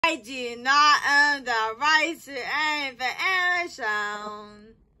I do not own the rights to anything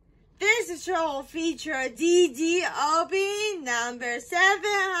shown. This is Troll feature TFDO number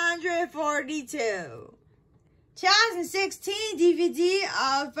 742. 2016 DVD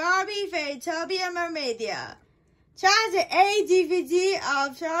of Barbie, Fairytopia, Mermaidia. 2008 DVD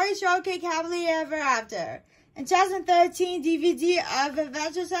of Shortcake, Happily Ever After. And 2013 DVD of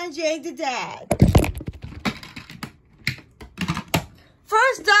Adventure Time, Jake the Dad.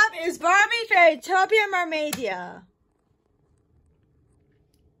 First up is Barbie, Fairytopia, Mermaidia.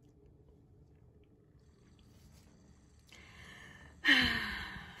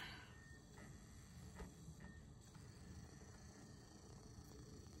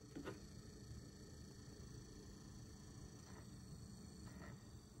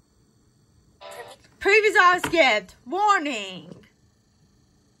 Previous are skipped. Warning.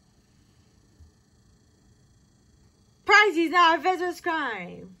 Price is not a vicious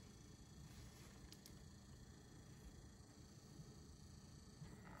crime.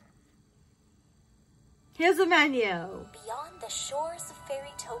 Here's the menu. Beyond the shores of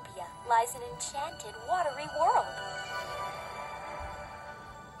Fairytopia lies an enchanted watery world.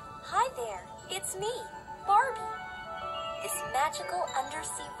 Hi there, it's me, Barbie. This magical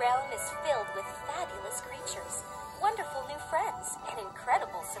undersea realm is filled with fabulous creatures, wonderful new friends, and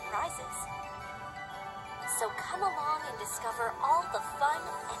incredible surprises. So come along and discover all the fun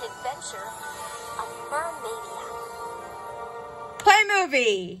and adventure of Mermaidia. Play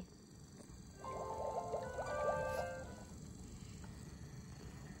movie.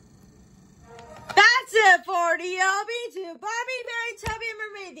 That's it for the LB2 Barbie, Fairytopia,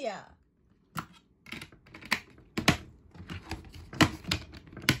 Mermaidia.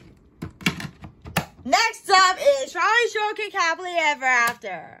 Next up is Shortcake, Happily Ever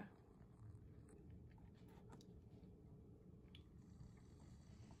After.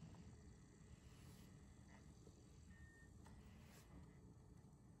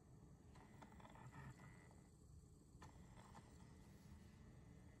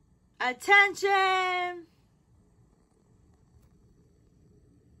 Attention!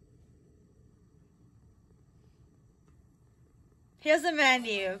 Here's the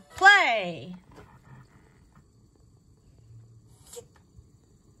menu. Play!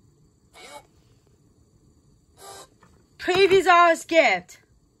 Previews are skipped.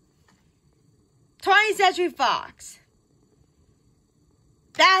 20th Century Fox.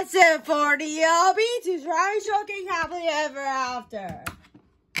 That's it for the LB2 Shortcake, Happily Ever After.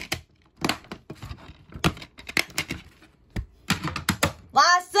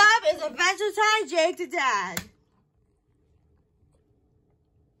 Last up is Adventure Time, Jake the Dad.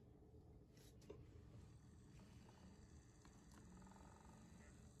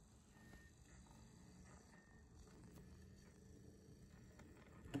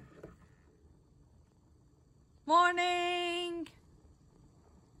 Morning.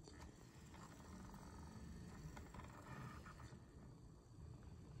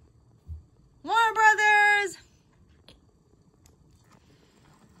 Warner Brothers.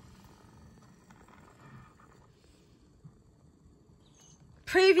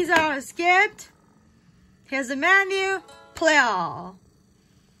 Previews are skipped. Here's the menu. Play all.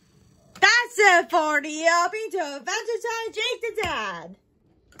 That's it for the LB2 Adventure Time, Jake the Dad.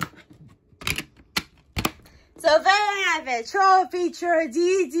 So there you have it. Troll feature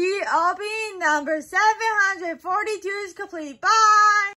TFDO number 742 is complete. Bye!